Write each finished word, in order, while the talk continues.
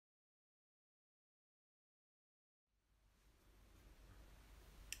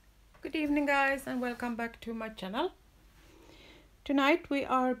Good evening guys, and welcome back to my channel. Tonight we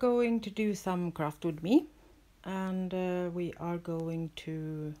are going to do some craft with me, and we are going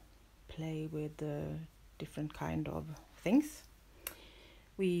to play with different kind of things.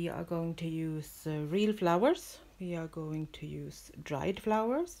 We are going to use real flowers, we are going to use dried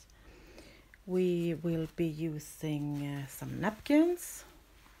flowers, we will be using some napkins,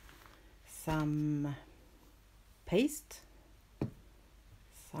 some paste,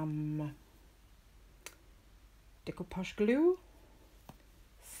 some decoupage glue,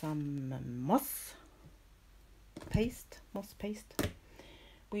 some moss paste.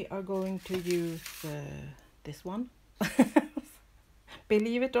 We are going to use this one.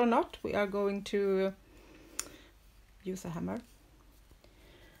 Believe it or not, we are going to use a hammer.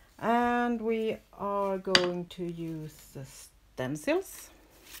 And we are going to use stencils.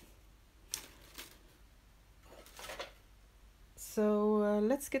 So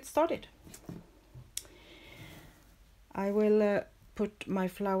let's get started. I will put my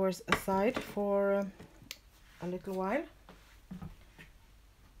flowers aside for a little while.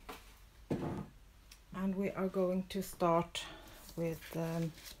 And we are going to start with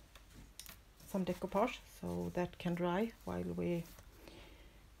some decoupage so that can dry while we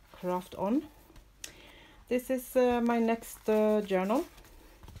craft on. This is my next journal.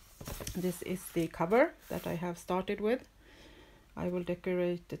 This is the cover that I have started with. I will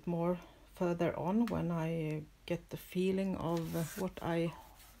decorate it more further on when I get the feeling of what I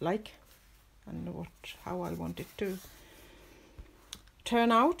like and how I want it to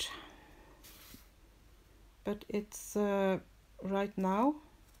turn out. But it's right now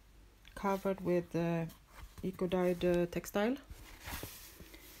covered with eco-dyed textile,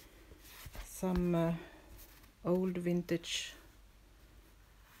 some old vintage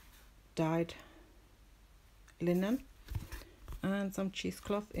dyed linen, and some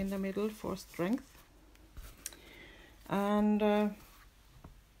cheesecloth in the middle for strength. And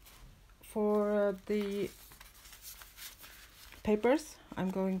for the papers I'm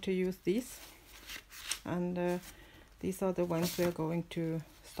going to use these, and these are the ones we are going to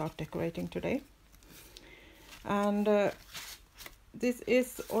start decorating today. And this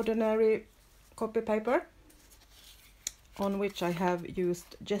is ordinary copy paper on which I have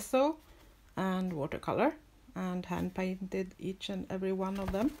used gesso and watercolor and hand painted each and every one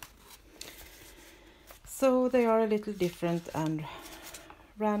of them. So they are a little different and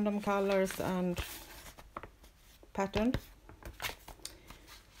random colors and pattern,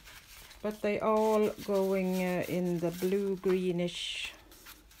 but they all going in the blue, greenish,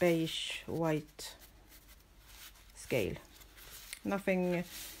 beige, white scale. Nothing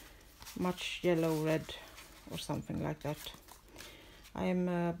much yellow, red or something like that. I am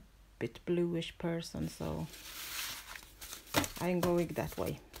a bit bluish person, so I'm going that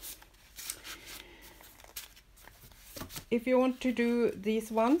way. If you want to do these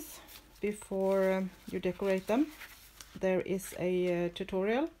ones before you decorate them, there is a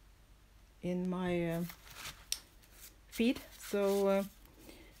tutorial in my feed, so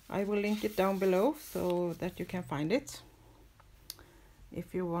I will link it down below so that you can find it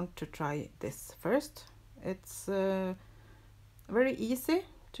if you want to try this first. It's very easy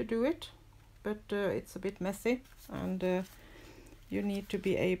to do it, but it's a bit messy, and you need to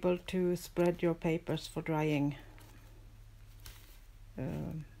be able to spread your papers for drying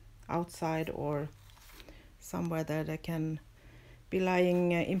outside or somewhere that they can be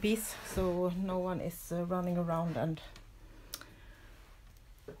lying in peace, so no one is running around and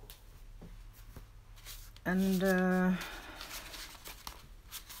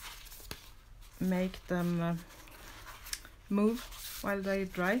make them move while they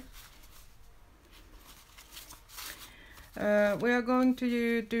dry. We are going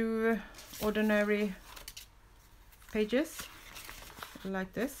to do ordinary pages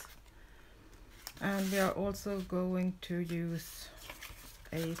like this, and we are also going to use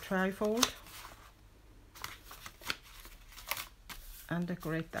a trifold and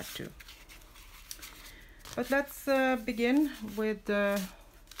decorate that too. But let's begin with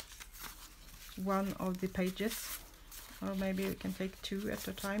one of the pages, or maybe we can take two at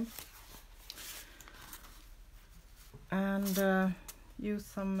a time, and use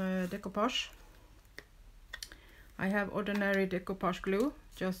some decoupage. I have ordinary decoupage glue,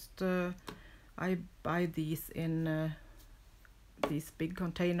 just I buy these in these big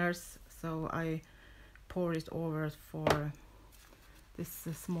containers, so I pour it over for these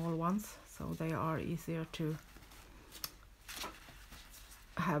small ones, so they are easier to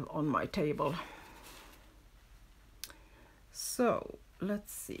have on my table. So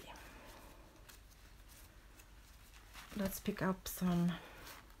let's see, let's pick up some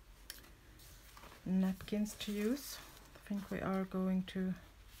napkins to use. I think we are going to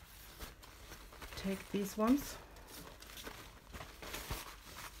take these ones.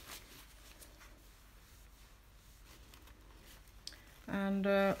 And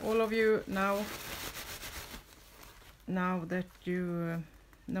all of you now that you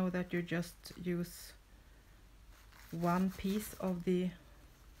know that you just use one piece of the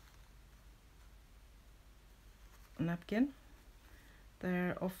napkin.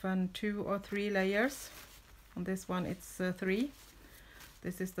 There are often 2 or 3 layers. On this one it's 3.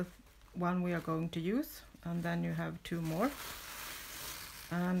 This is the one we are going to use, and then you have 2 more.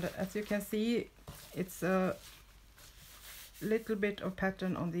 And as you can see, it's a little bit of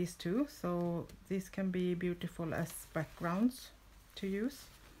pattern on these 2, so this can be beautiful as backgrounds to use.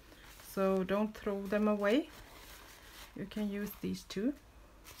 So don't throw them away. You can use these 2.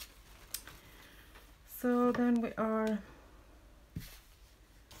 So then we are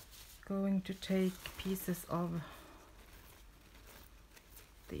going to take pieces of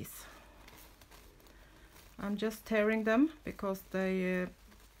these. I'm just tearing them because they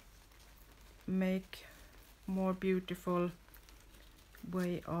make more beautiful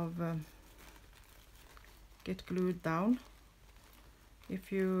way of get glued down.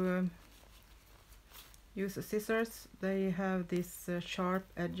 If you use a scissors, they have these sharp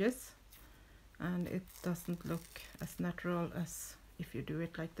edges, and it doesn't look as natural as if you do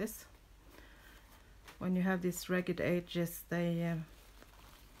it like this. When you have these ragged edges, they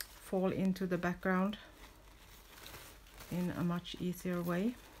fall into the background in a much easier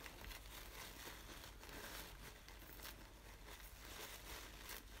way.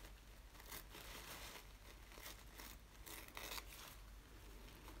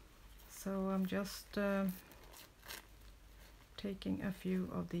 So I'm just taking a few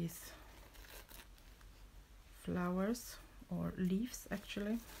of these flowers, or leaves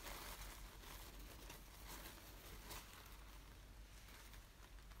actually.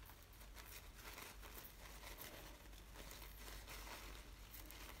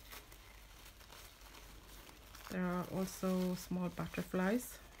 There are also small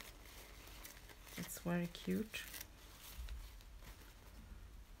butterflies. It's very cute.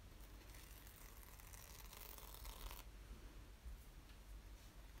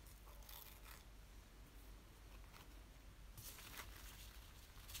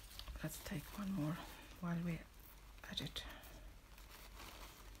 Let's take one more while we're at it.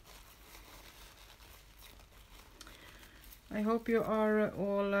 I hope you are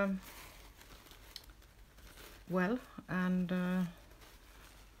all well, and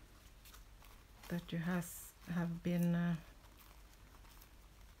that you have been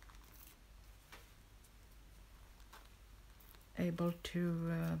able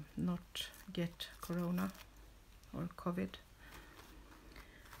to not get corona or COVID.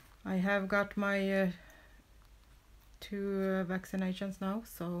 I have got my 2 vaccinations now,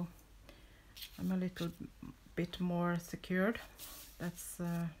 so I'm a little bit more secured. That's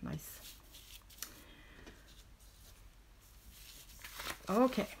nice.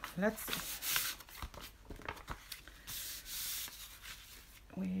 Okay, let's see.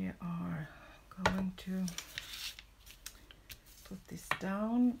 We are going to put this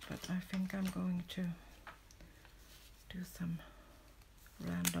down, but I think I'm going to do some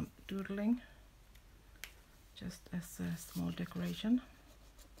random doodling just as a small decoration.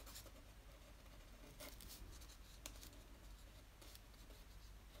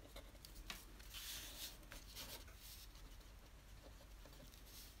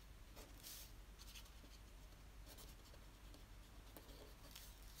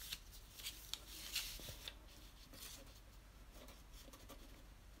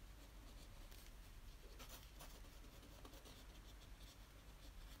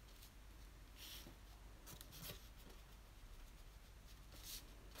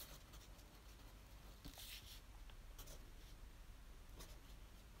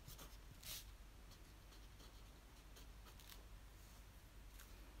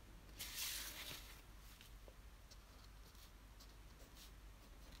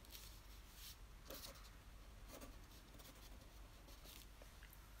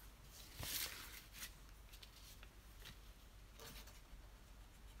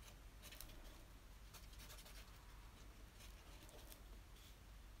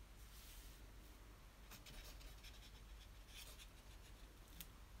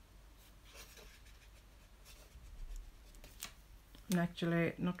 I'm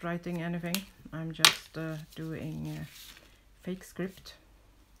actually not writing anything. I'm just doing fake script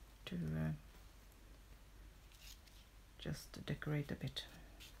to just decorate a bit.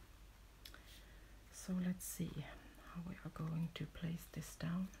 So let's see how we are going to place this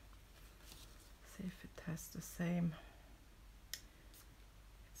down. see if it has the same,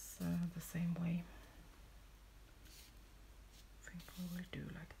 it's the same way. I think we will do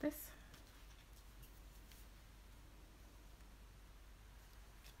like this.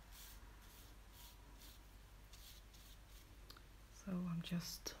 So I'm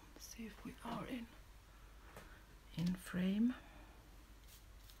just see if we are in frame.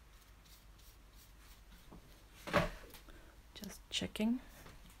 Just checking.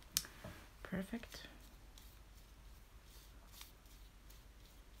 Perfect.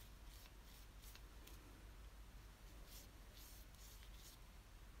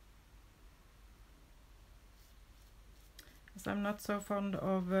 As I'm not so fond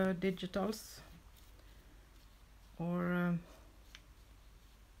of digitals or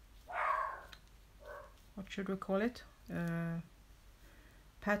what should we call it?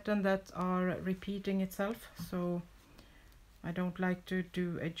 Pattern that are repeating itself. So I don't like to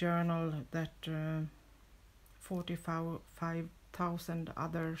do a journal that 45,000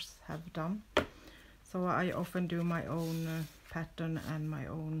 others have done. So I often do my own pattern and my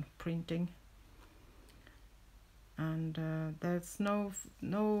own printing. And there's no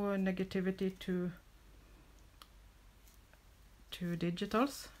negativity to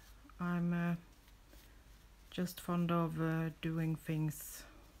digitals. I'm just fond of doing things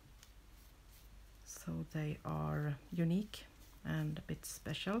so they are unique and a bit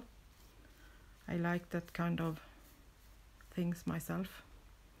special. I like that kind of things myself.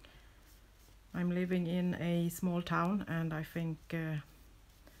 I'm living in a small town, and I think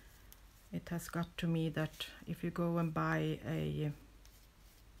it has got to me that if you go and buy a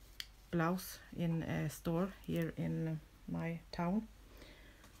blouse in a store here in my town,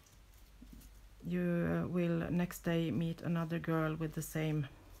 you will next day meet another girl with the same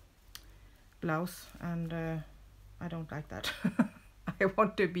blouse, and I don't like that. I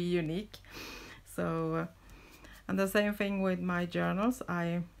want to be unique. So and the same thing with my journals.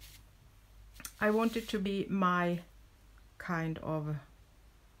 I want it to be my kind of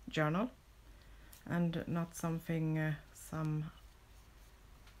journal and not something some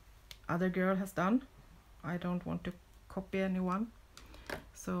other girl has done. I don't want to copy anyone.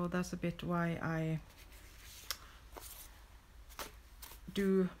 So that's a bit why I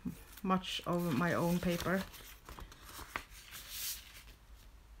do much of my own paper.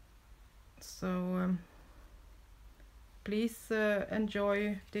 So please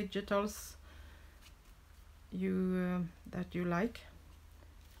enjoy digitals that you like.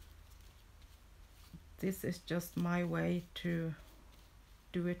 This is just my way to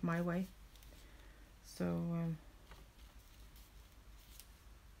do it my way. So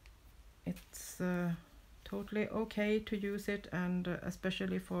it's totally okay to use it, and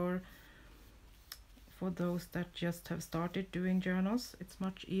especially for those that just have started doing journals, it's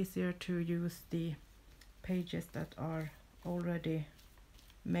much easier to use the pages that are already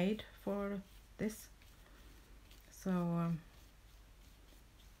made for this. So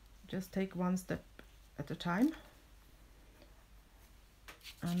just take one step at a time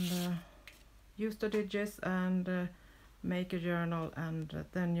and use the digits and make a journal, and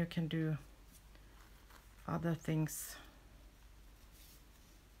then you can do other things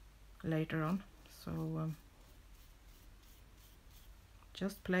later on. So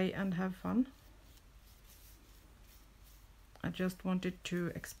just play and have fun. I just wanted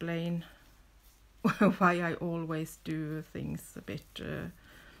to explain why I always do things a bit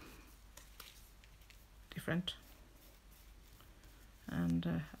different.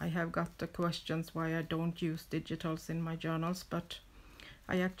 And I have got the questions why I don't use digitals in my journals, but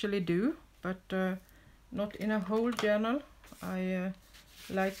I actually do, but not in a whole journal. I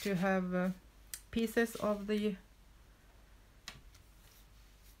like to have pieces of the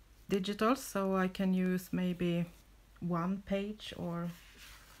digitals, so I can use maybe one page or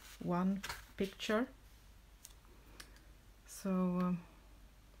one picture. So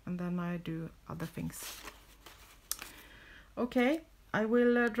and then I do other things. Okay, I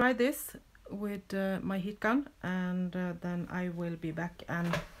will dry this with my heat gun, and then I will be back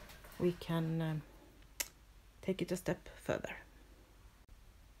and we can take it a step further.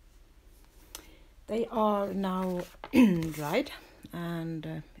 They are now dried, and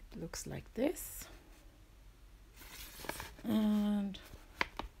it looks like this, and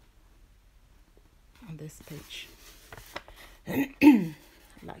on this page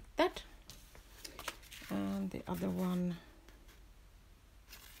like that, and the other one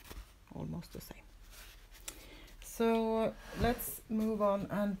almost the same. So let's move on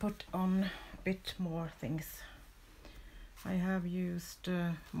and put on a bit more things. I have used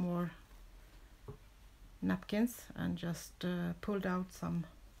more napkins and just pulled out some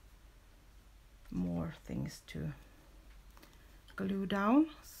more things to glue down,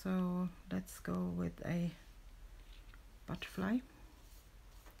 so let's go with a butterfly.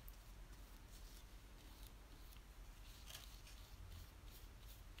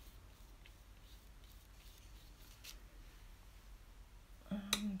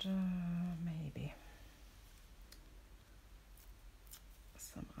 And maybe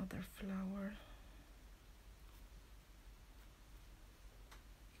some other flower.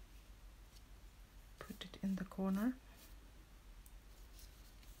 Put it in the corner.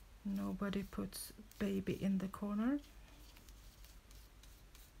 Nobody puts baby in the corner.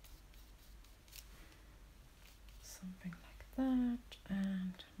 Something like that,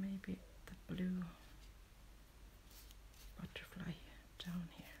 and maybe the blue butterfly down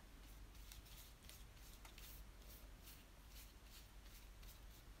here.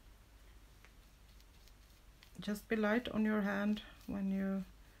 Just be light on your hand when you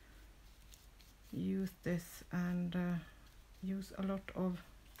use this, and use a lot of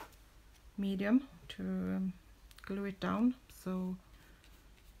medium to glue it down, so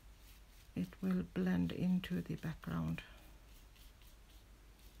it will blend into the background.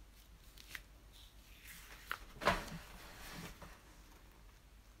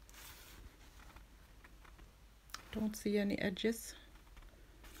 Don't see any edges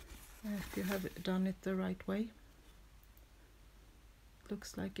if you have done it the right way.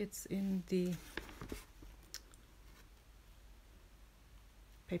 Looks like it's in the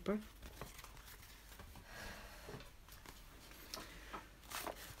paper.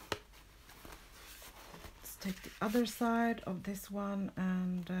 Let's take the other side of this one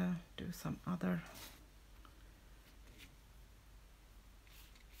and do some other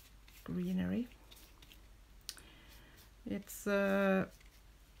greenery. It's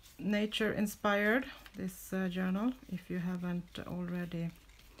nature inspired, this journal, if you haven't already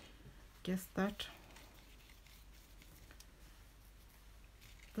guessed that.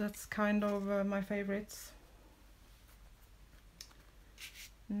 That's kind of my favorites.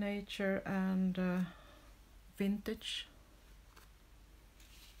 Nature and vintage.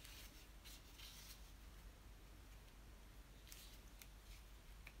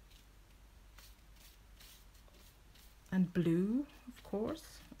 And blue, of course.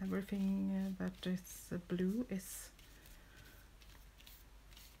 Everything that is blue is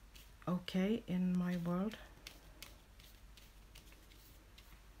okay in my world.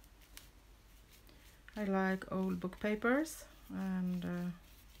 I like old book papers and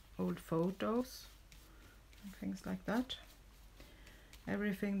old photos and things like that.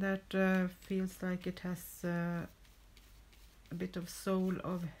 Everything that feels like it has a bit of soul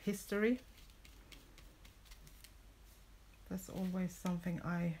of history. That's always something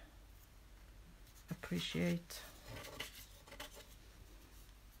I appreciate.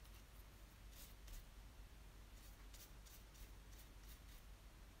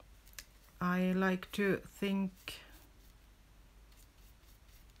 I like to think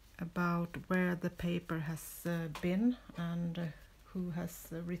about where the paper has been and who has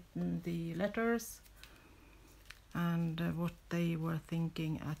written the letters and what they were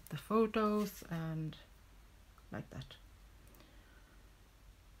thinking at the photos and like that.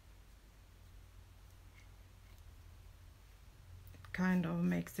 It kind of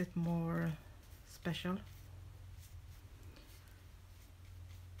makes it more special.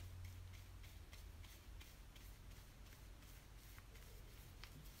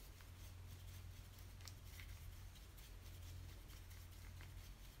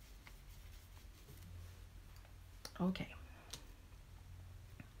 Okay,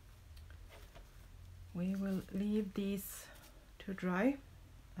 we will leave these to dry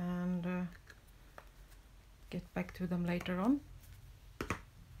and get back to them later on.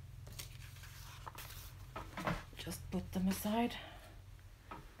 Just put them aside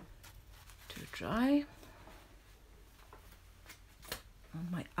to dry on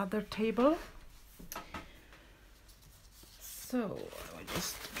my other table. So I will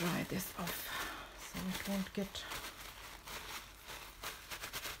just dry this off so it won't get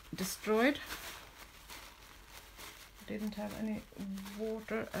destroyed. Didn't have any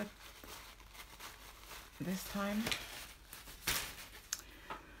water at this time.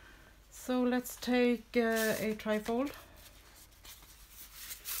 So let's take a trifold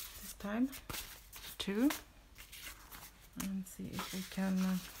this time, 2, and see if we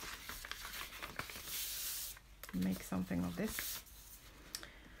can make something of this.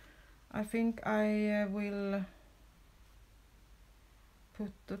 I think I will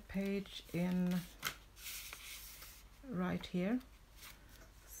put the page in right here,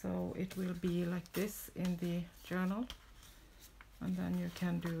 so it will be like this in the journal, and then you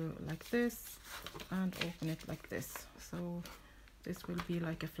can do like this and open it like this. So this will be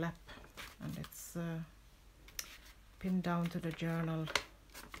like a flap, and it's pinned down to the journal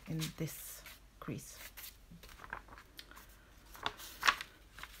in this crease.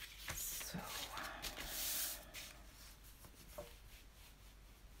 So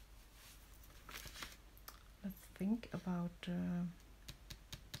let's think about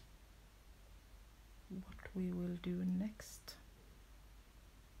what we will do next.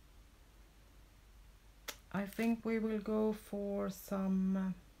 I think we will go for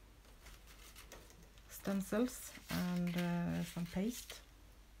some stencils and some paste.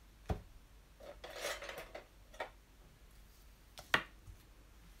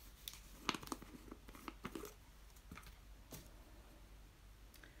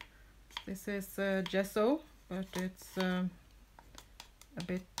 This is gesso, but it's a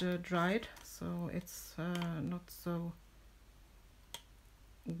bit dried, so it's not so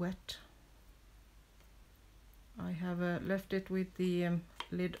wet. I have left it with the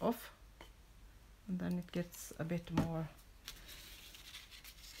lid off, and then it gets a bit more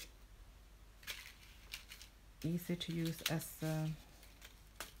easy to use as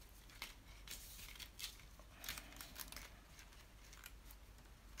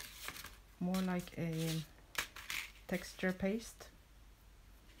more like a texture paste.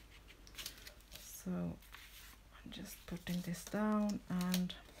 So I'm just putting this down,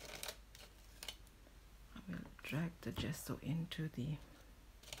 and I will drag the gesso into the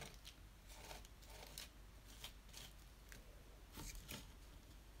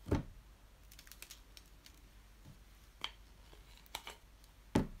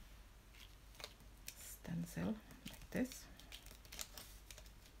stencil like this.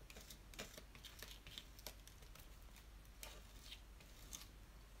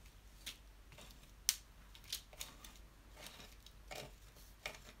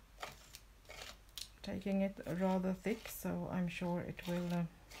 Taking it rather thick, so I'm sure it will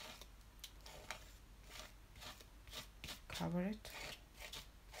cover it.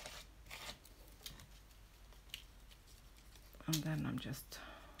 And then I'm just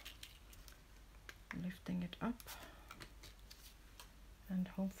lifting it up, and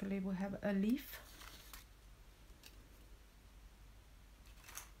hopefully we'll have a leaf.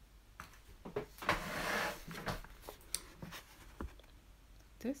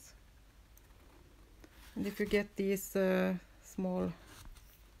 This. And if you get these small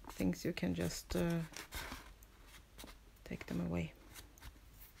things, you can just take them away.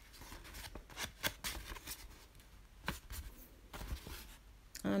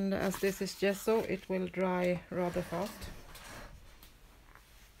 And as this is gesso, it will dry rather fast.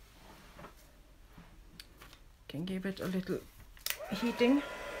 Can give it a little heating.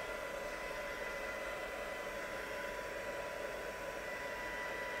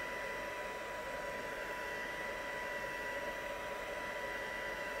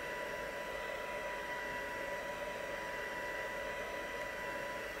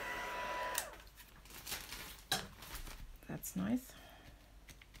 That's nice.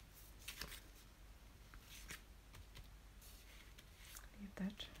 Leave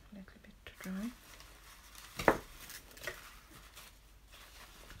that a little bit to dry.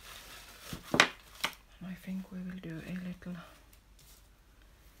 I think we will do a little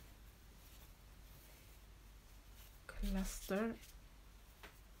cluster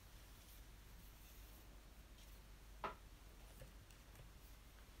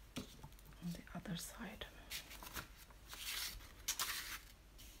on the other side.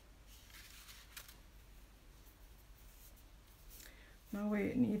 Now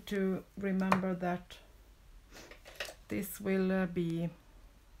we need to remember that this will be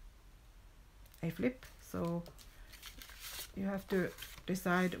a flip, so you have to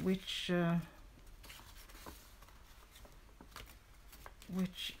decide which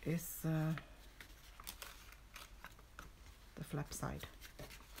is the flap side.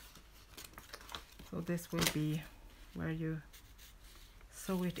 So this will be where you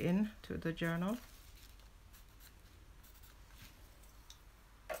sew it in to the journal.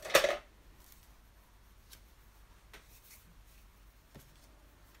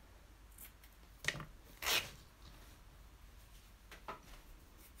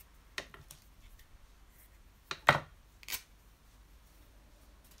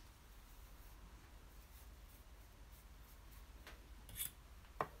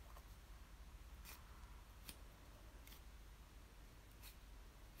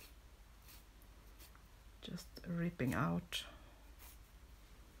 Just ripping out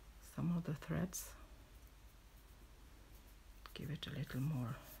some of the threads, give it a little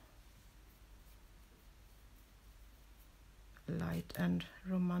more light and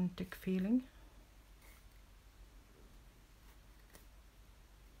romantic feeling.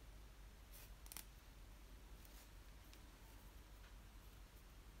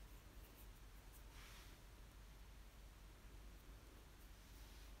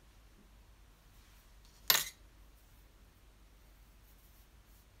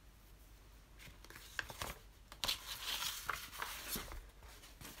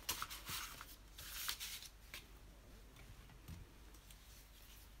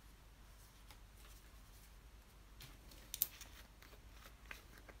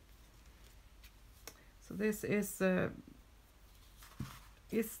 So this is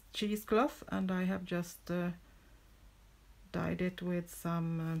cheesecloth, and I have just dyed it with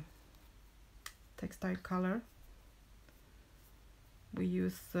some textile color. We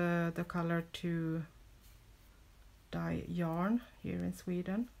use the color to dye yarn here in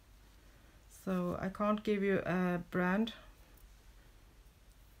Sweden. So I can't give you a brand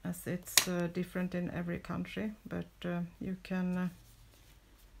as it's different in every country, but you can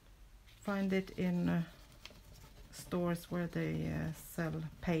find it in stores where they sell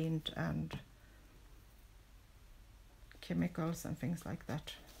paint and chemicals and things like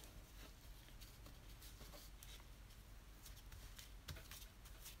that.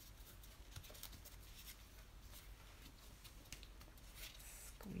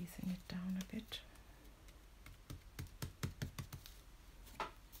 Squeezing it down a bit.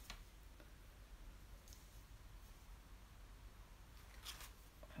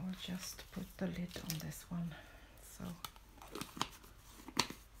 I will just put the lid on this one so it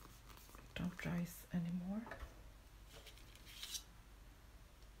don't dries anymore.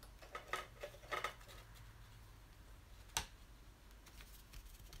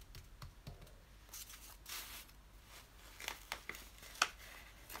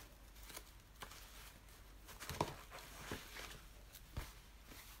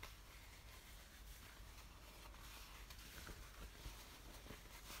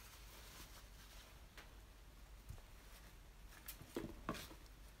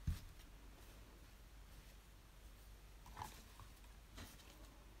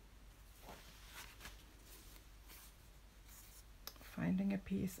 Finding a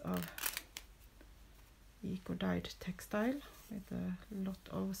piece of eco-dyed textile with a lot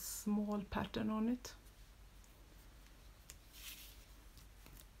of small pattern on it.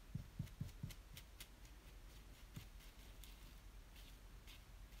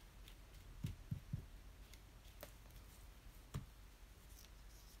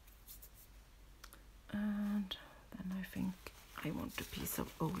 And then I think I want a piece of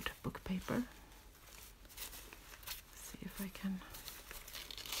old book paper. See if I can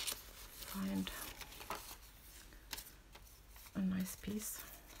find a nice piece.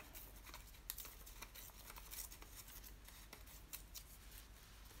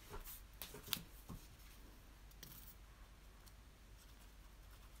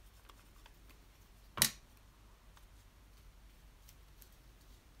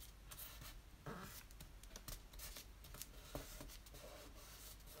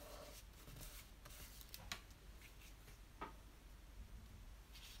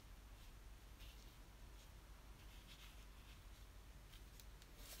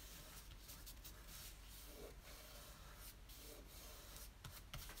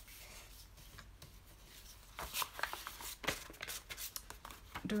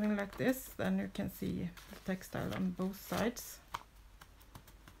 Doing like this, then you can see the textile on both sides.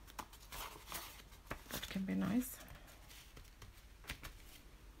 That can be nice.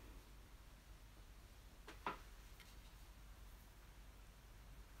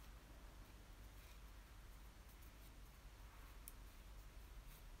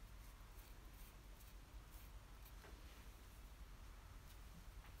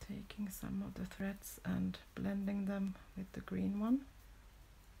 Taking some of the threads and blending them with the green one.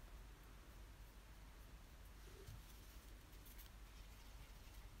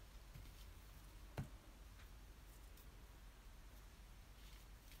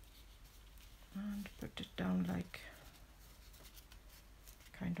 And put it down like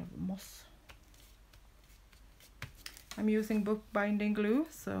kind of moss. I'm using bookbinding glue,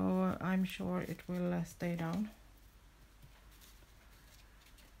 so I'm sure it will stay down.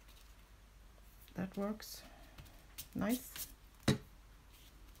 That works nice.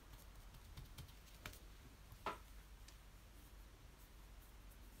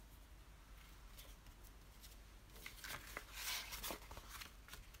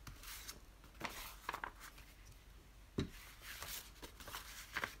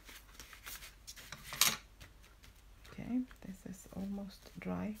 Okay, this is almost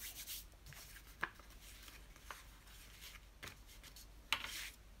dry.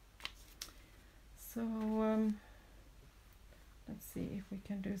 So let's see if we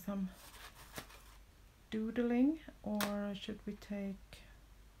can do some doodling, or should we take,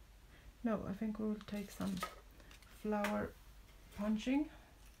 no, I think we will take some flower punching.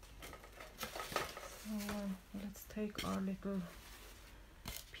 So let's take our little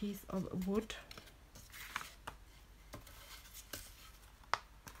piece of wood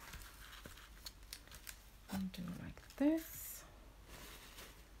and do like this,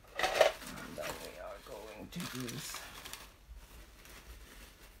 and then we are going to use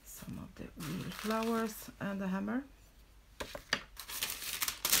some of the real flowers and the hammer.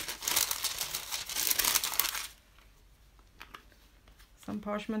 Some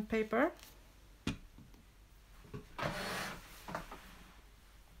parchment paper.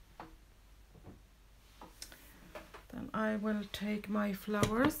 Then I will take my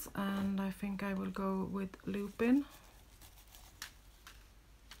flowers, and I think I will go with lupin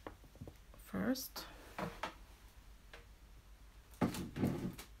first.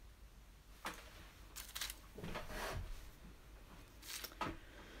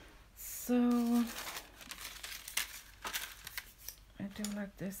 So I do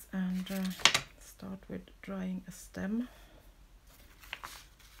like this, and start with drawing a stem. I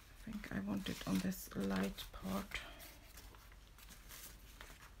think I want it on this light part.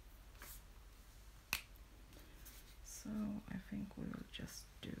 So I think we will just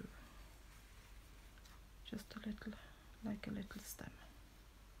do just a little, like a little stem.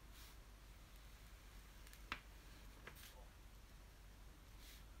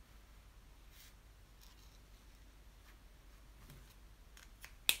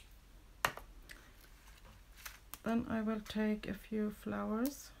 Then I will take a few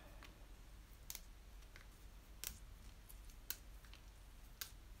flowers.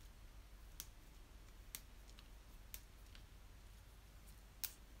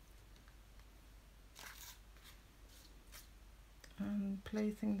 And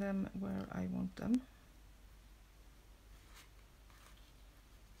placing them where I want them.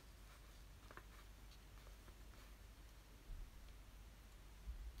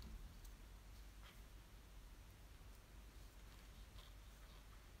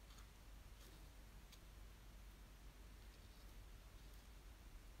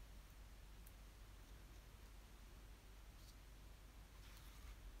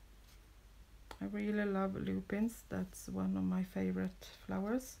 I really love lupins, that's one of my favorite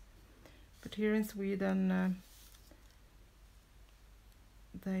flowers. But here in Sweden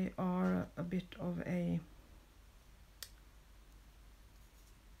they are a bit of a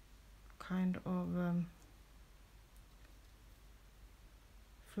kind of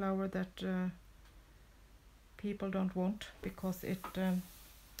flower that people don't want, because it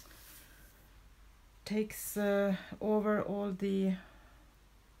takes over all the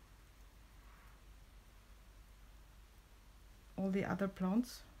other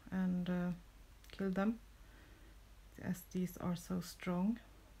plants and kill them, as these are so strong.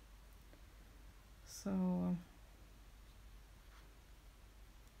 So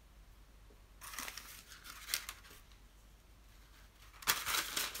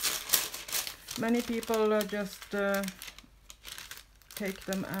many people just take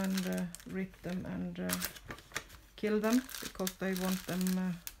them and rip them and kill them because they want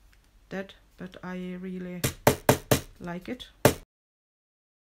them dead, but I really like it.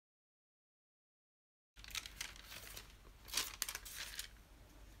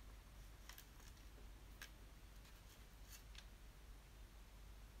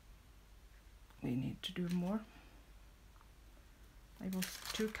 We need to do more. I was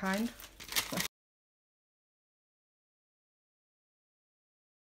too kind.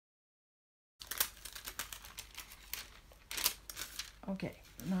 Okay,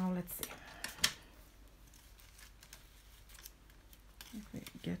 now let's see if we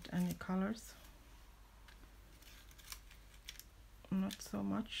get any colors. Not so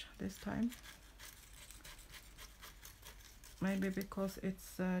much this time. Maybe because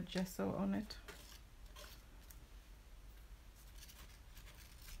it's gesso on it.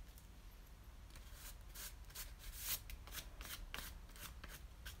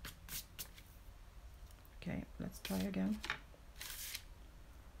 Okay, let's try again.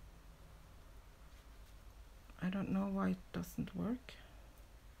 I don't know why it doesn't work.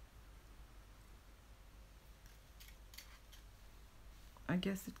 I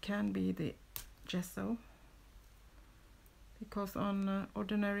guess it can be the gesso, because on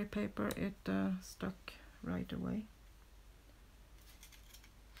ordinary paper it stuck right away.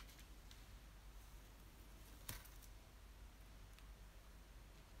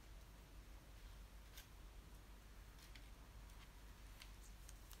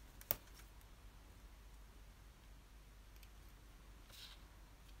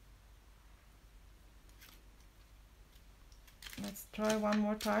 Let's try one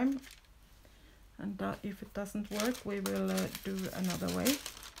more time, and if it doesn't work, we will do another way.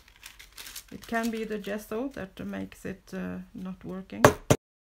 It can be the gesso that makes it not working.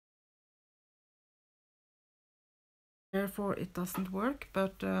 Therefore it doesn't work,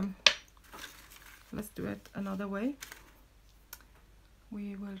 but let's do it another way.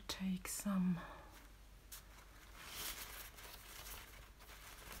 We will take some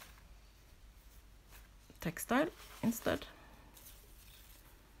textile instead.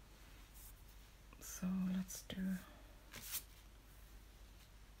 So let's do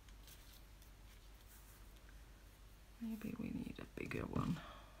maybe we need a bigger one.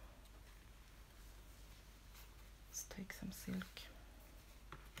 Let's take some silk.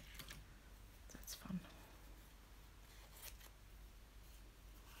 That's fun.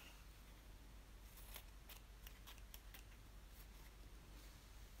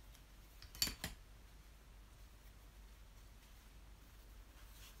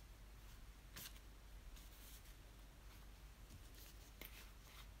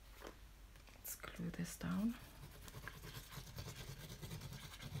 Let's glue this down.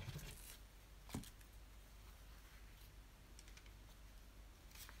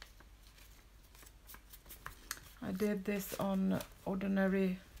 I did this on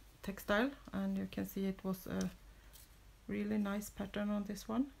ordinary textile, and you can see it was a really nice pattern on this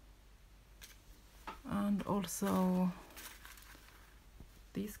one, and also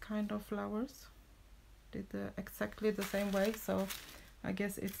these kind of flowers did exactly the same way. So I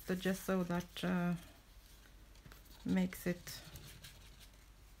guess it's the gesso that makes it,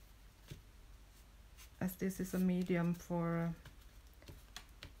 as this is a medium for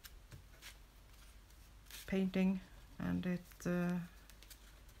painting, and it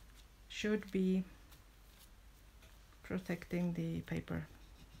should be protecting the paper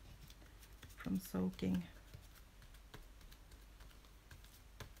from soaking.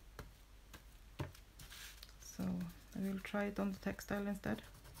 So I will try it on the textile instead.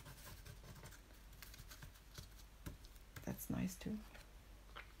 That's nice too.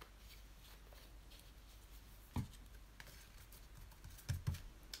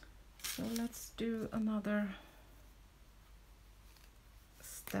 So let's do another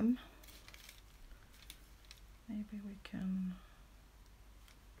stem. Maybe we can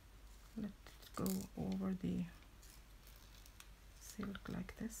let it go over the silk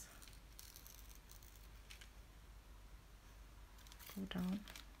like this. Go down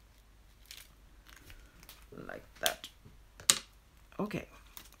like that. Okay,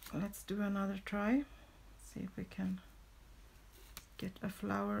 let's do another try. See if we can get a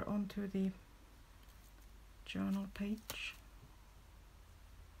flower onto the journal page.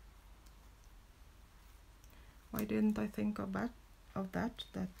 Why didn't I think of that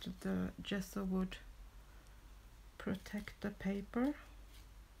the gesso would protect the paper?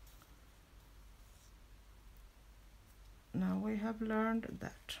 Now we have learned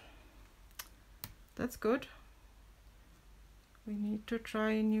that. That's good. We need to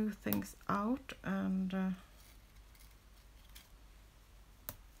try new things out, and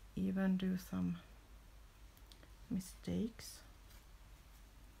even do some mistakes.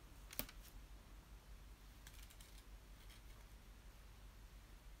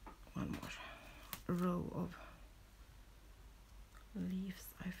 One more row of leaves,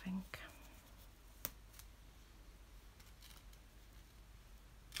 I think.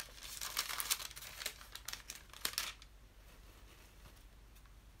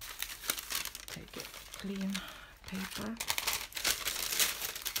 Take a clean paper.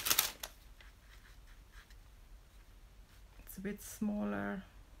 It's a bit smaller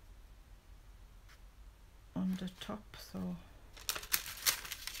on the top, so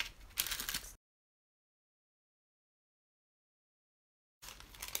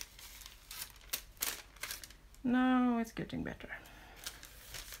now it's getting better.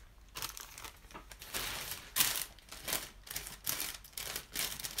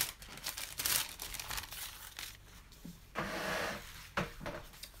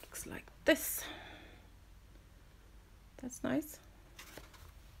 Looks like this. That's nice.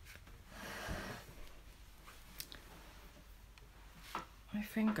 I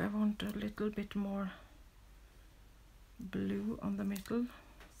think I want a little bit more blue on the middle,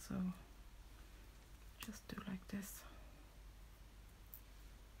 so just do like this.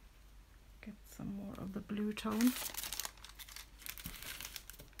 Get some more of the blue tone.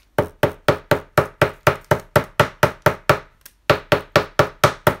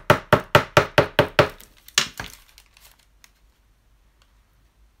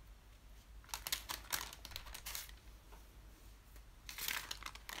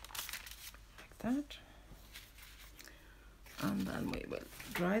 Like that. And We will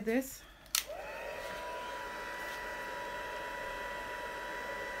dry this.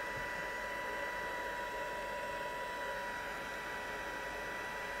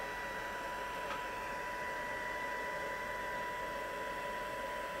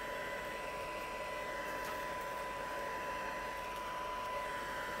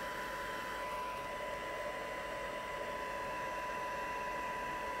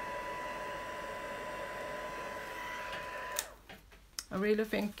 I really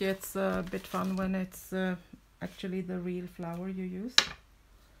think it's a bit fun when it's actually the real flower you use.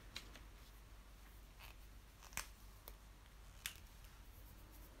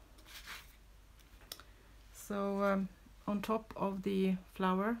 So on top of the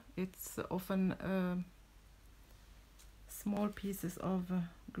flower, it's often small pieces of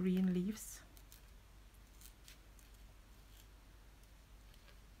green leaves.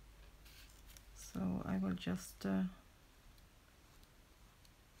 So I will just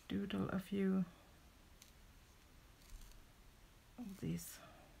doodle a few of these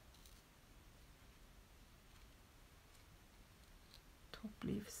top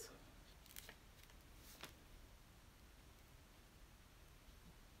leaves.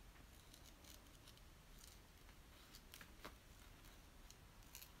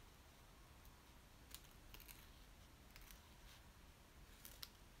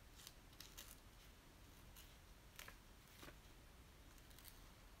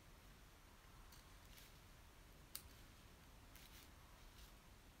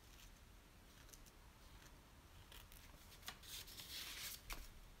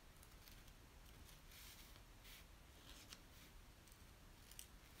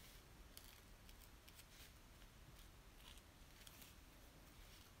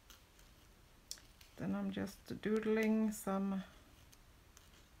 Then I'm just doodling some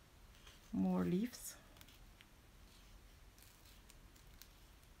more leaves.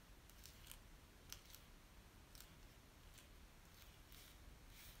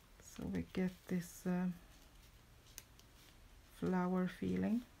 So we get this flower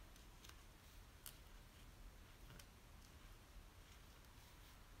feeling.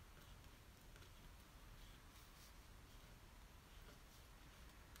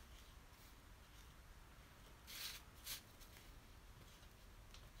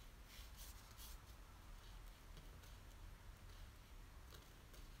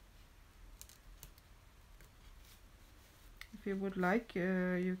 If you would like,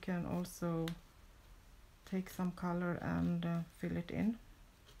 you can also take some color and fill it in.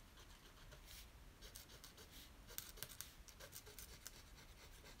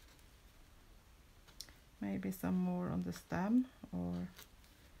 Maybe some more on the stem or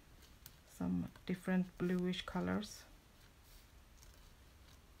some different bluish colors.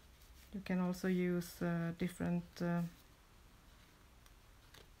 You can also use different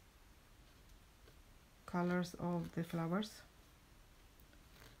colors of the flowers.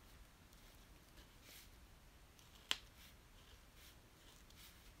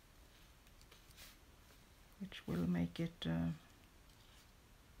 Which will make it a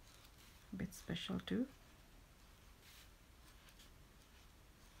bit special too.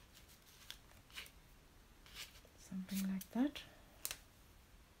 Something like that.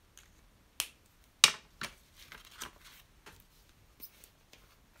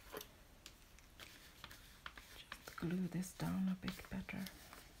 Just glue this down a bit better.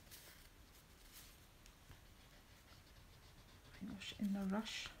 I was in a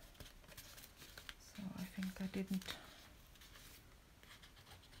rush, so I think I didn't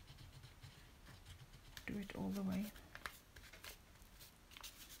do it all the way.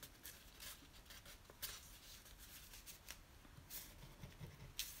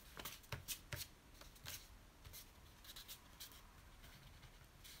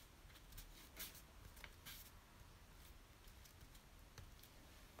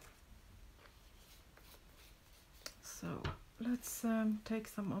 So let's take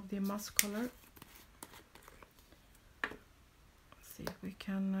some of the musk color. See if we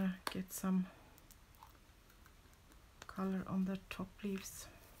can get some color on the top leaves.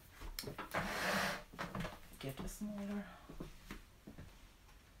 Get a smaller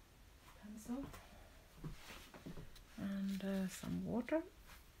pencil and some water.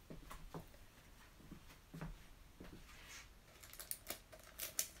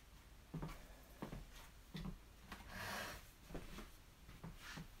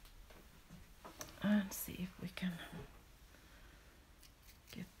 And see if we can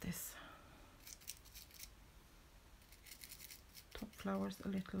get this top flowers a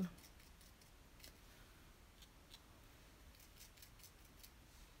little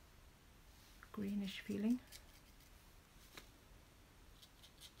greenish feeling.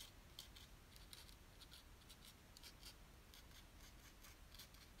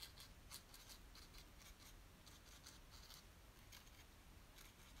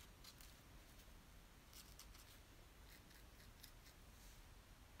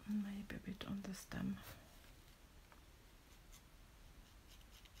 maybe a bit on the stem.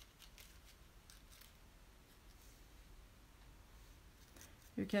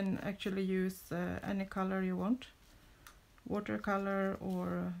 You can actually use any color you want, watercolor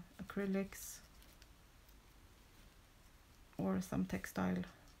or acrylics or some textile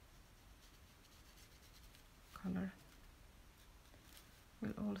color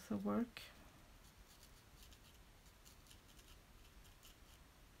will also work.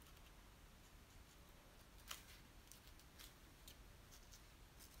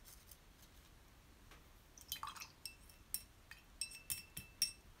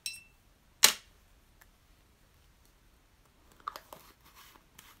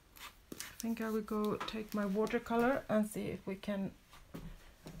 I think I will go take my watercolor and see if we can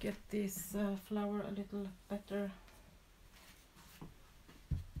get this flower a little better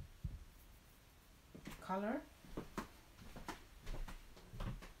color.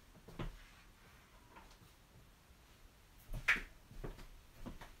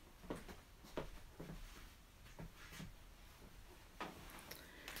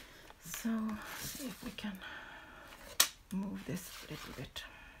 So see if we can move this a little bit.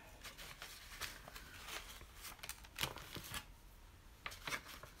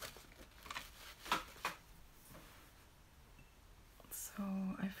 So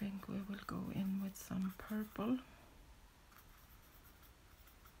I think we will go in with some purple.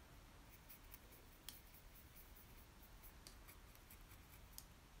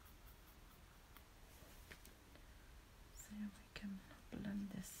 See if we can blend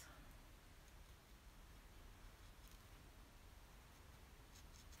this.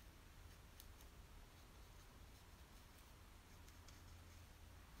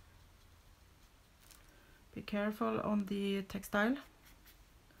 Be careful on the textile.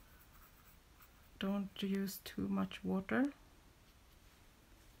 Don't use too much water.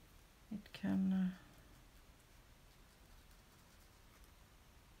 It can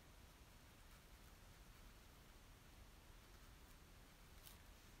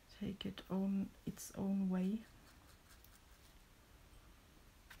take it on its own way.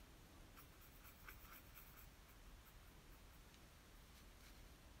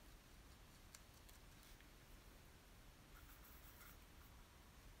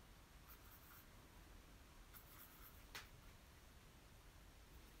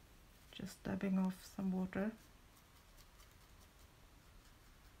 Just dabbing off some water.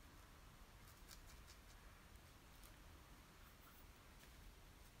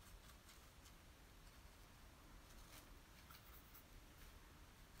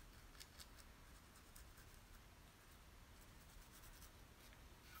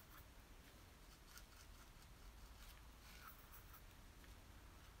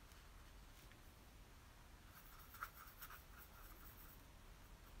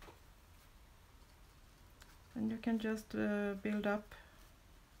 And you can just build up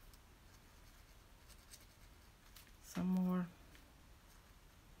some more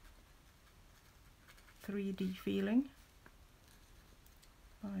 3D feeling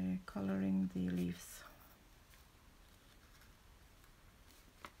by coloring the leaves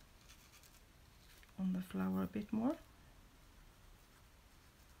on the flower a bit more.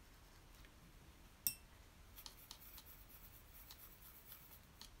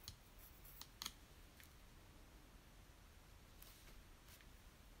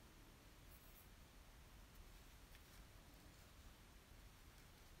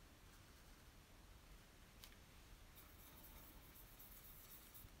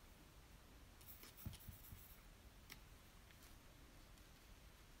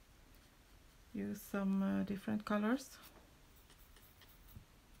 Use some different colors.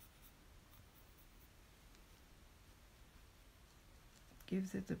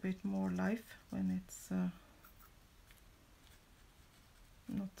 Gives it a bit more life when it's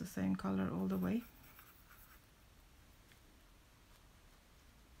not the same color all the way.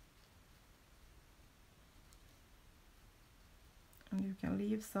 And you can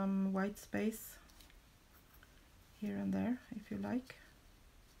leave some white space here and there if you like.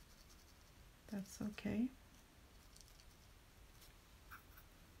 That's okay.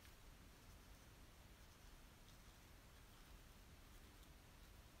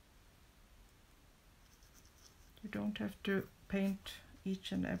 You don't have to paint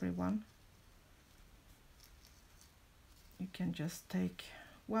each and every one. You can just take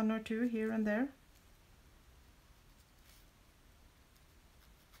one or two here and there.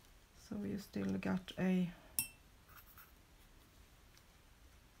 So you still got a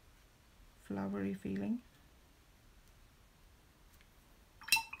flowery feeling.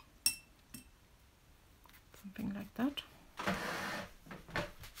 Something like that.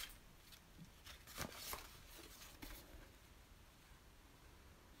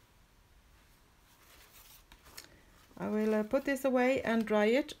 put this away and dry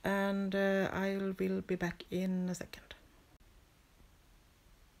it, and I will be back in a second.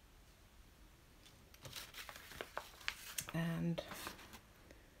 And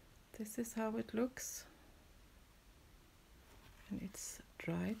this is how it looks, and it's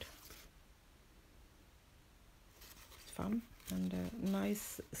dried. It's fun and a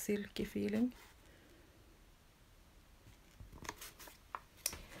nice silky feeling.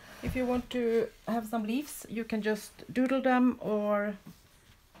 If you want to have some leaves, you can just doodle them or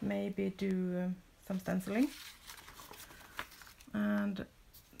maybe do some stenciling. And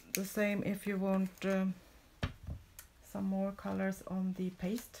the same if you want some more colors on the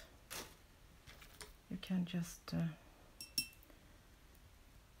paste. You can just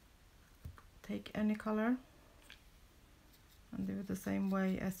take any color and do it the same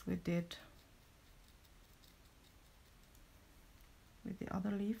way as we did with the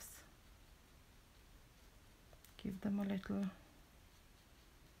other leaves. Give them a little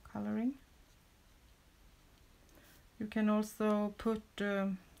coloring. You can also put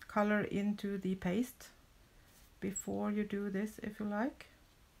color into the paste before you do this if you like,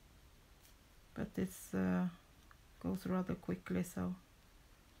 but this goes rather quickly, so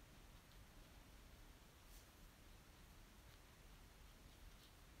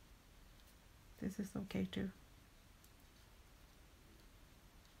this is okay too.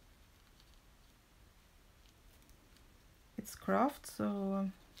 It's craft, so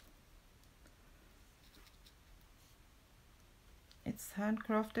it's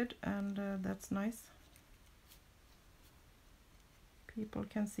handcrafted, and that's nice. People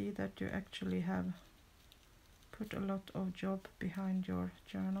can see that you actually have put a lot of job behind your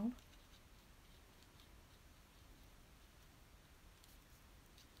journal.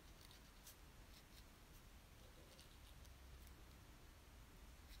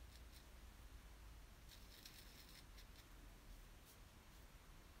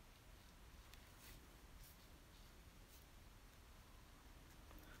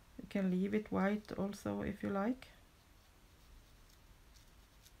 You can leave it white also if you like.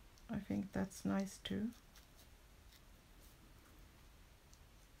 I think that's nice too.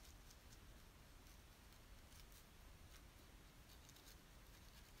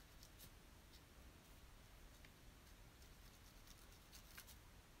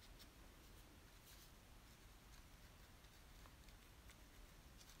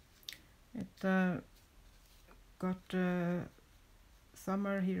 It got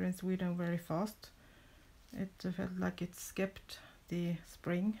summer here in Sweden very fast. It felt like it skipped the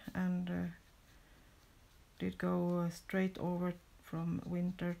spring and did go straight over from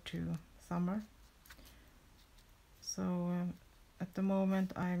winter to summer. So at the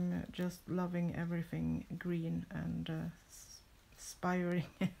moment I'm just loving everything green and spiring.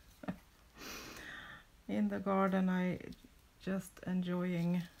 In the garden I just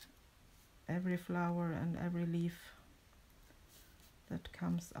enjoying every flower and every leaf that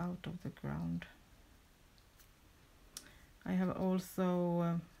comes out of the ground. I have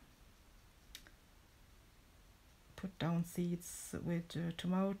also put down seeds with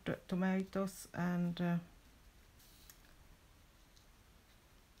tomatoes and a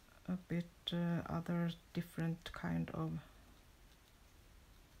bit other different kind of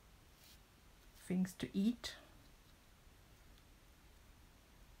things to eat,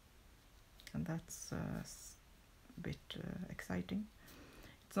 and that's a bit exciting.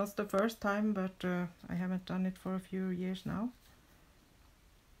 It's not the first time, but I haven't done it for a few years now,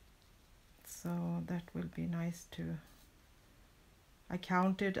 so that will be nice to. I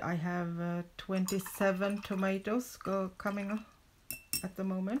counted, I have 27 tomatoes coming up at the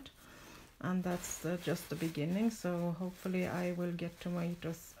moment, and that's just the beginning, so hopefully I will get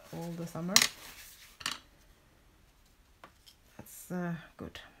tomatoes all the summer. That's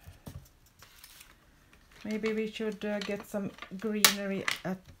good. Maybe we should get some greenery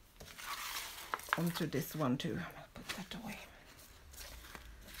onto this one too. I'll put that away.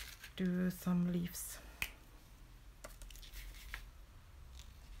 Do some leaves.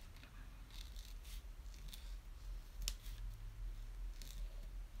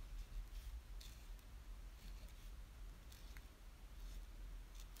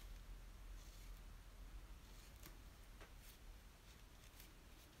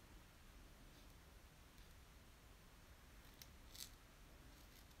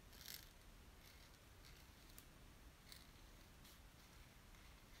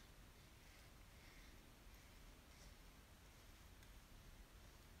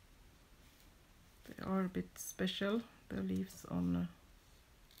 They are a bit special, the leaves on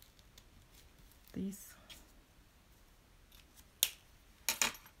these.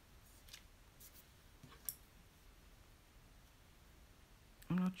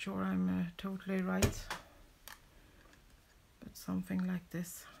 not sure I'm totally right, but something like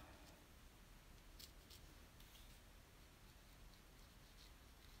this.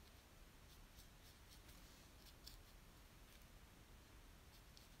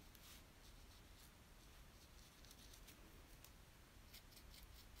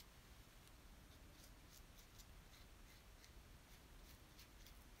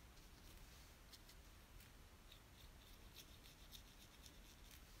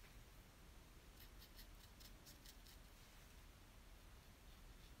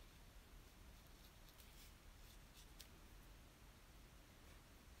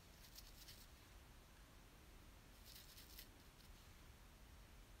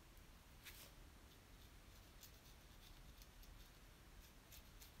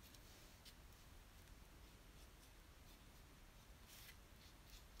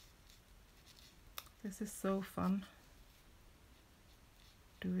 This is so fun,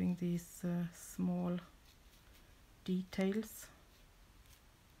 doing these small details.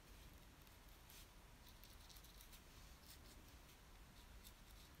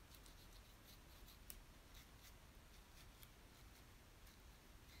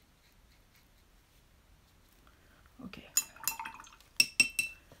 Okay,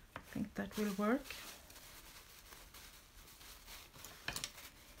 I think that will work.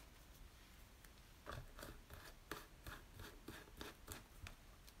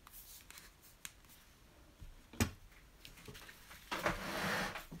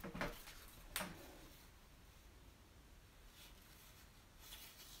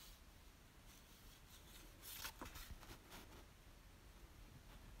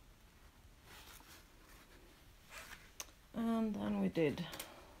 And then we did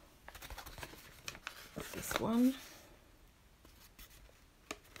this one.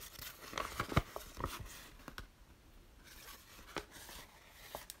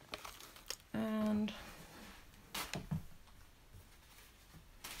 And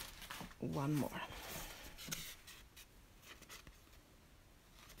one more.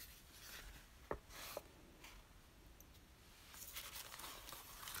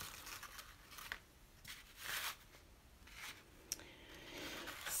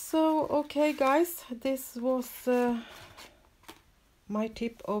 So, okay guys, this was my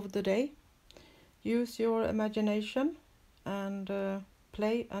tip of the day. Use your imagination and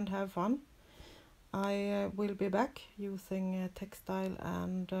play and have fun. I will be back using textile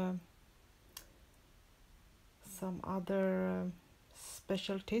and some other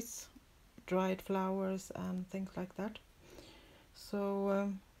specialties, dried flowers and things like that.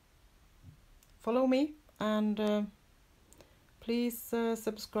 So follow me and please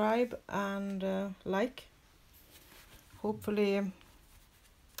subscribe and like. Hopefully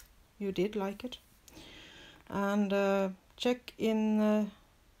you did like it. And check in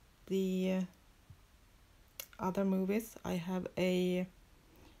the other movies. I have a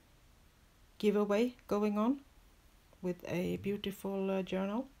giveaway going on with a beautiful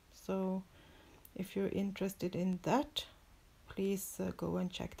journal. So if you're interested in that, please go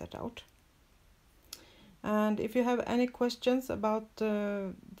and check that out. And if you have any questions about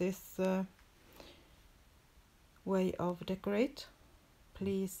this way of decorate,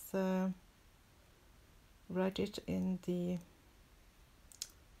 please write it in the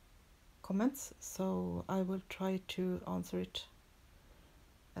comments, so I will try to answer it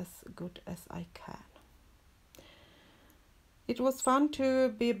as good as I can. It was fun to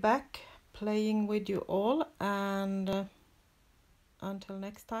be back playing with you all, and until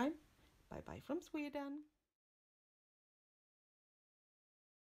next time, bye bye from Sweden.